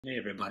Hey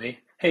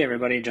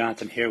everybody,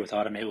 Jonathan here with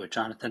Automate with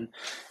Jonathan. In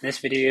this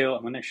video,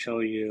 I'm going to show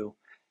you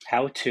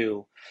how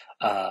to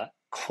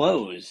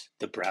close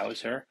the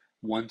browser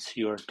once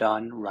you're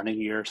done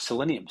running your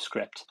Selenium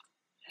script.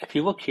 If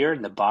you look here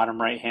in the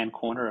bottom right hand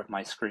corner of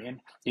my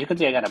screen, you can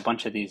see I got a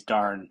bunch of these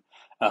darn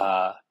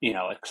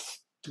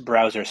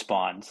browser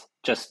spawns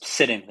just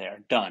sitting there,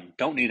 done.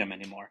 Don't need them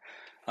anymore.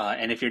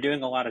 And if you're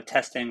doing a lot of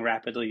testing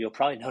rapidly, you'll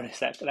probably notice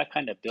that that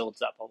kind of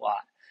builds up a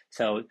lot.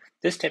 So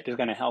this tip is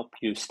going to help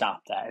you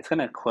stop that. It's going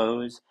to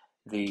close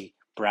the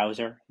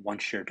browser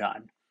once you're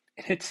done.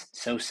 And it's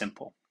so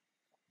simple.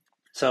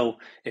 So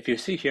if you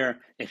see here,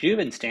 if you've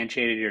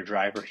instantiated your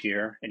driver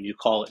here and you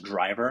call it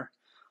driver,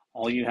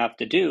 all you have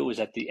to do is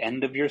at the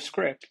end of your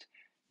script,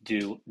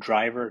 do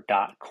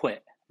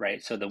driver.quit,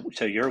 right?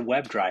 So your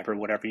web driver,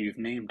 whatever you've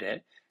named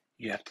it,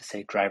 you have to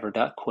say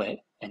driver.quit,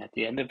 and at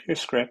the end of your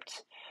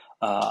script,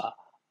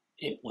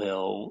 it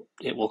will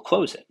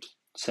close it.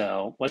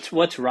 So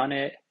let's run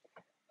it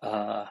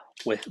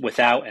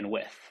without and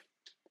with.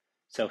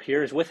 So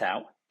here's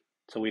without.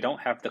 So we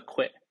don't have the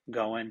quit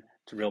going.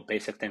 It's a real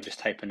basic thing, just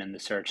typing in the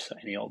search, so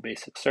any old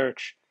basic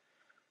search,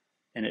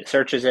 and it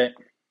searches it,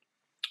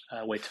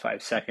 waits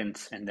 5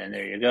 seconds, and then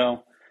there you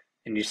go.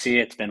 And you see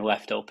it's been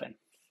left open.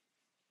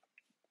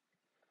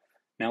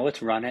 Now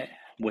let's run it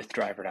with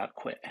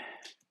driver.quit.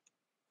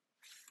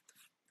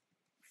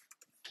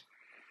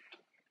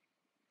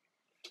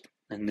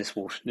 And this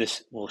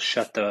will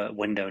shut the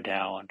window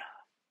down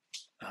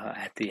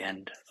at the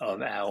end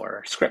of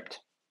our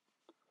script.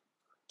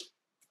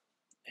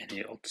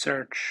 Any old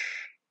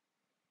search.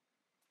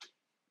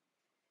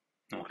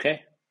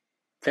 Okay,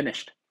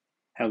 finished.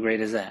 How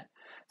great is that?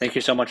 Thank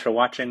you so much for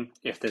watching.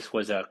 If this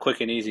was a quick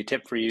and easy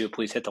tip for you,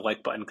 please hit the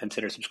like button.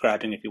 Consider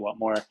subscribing if you want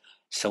more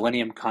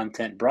Selenium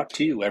content brought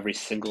to you every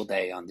single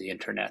day on the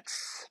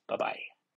internets. Bye-bye.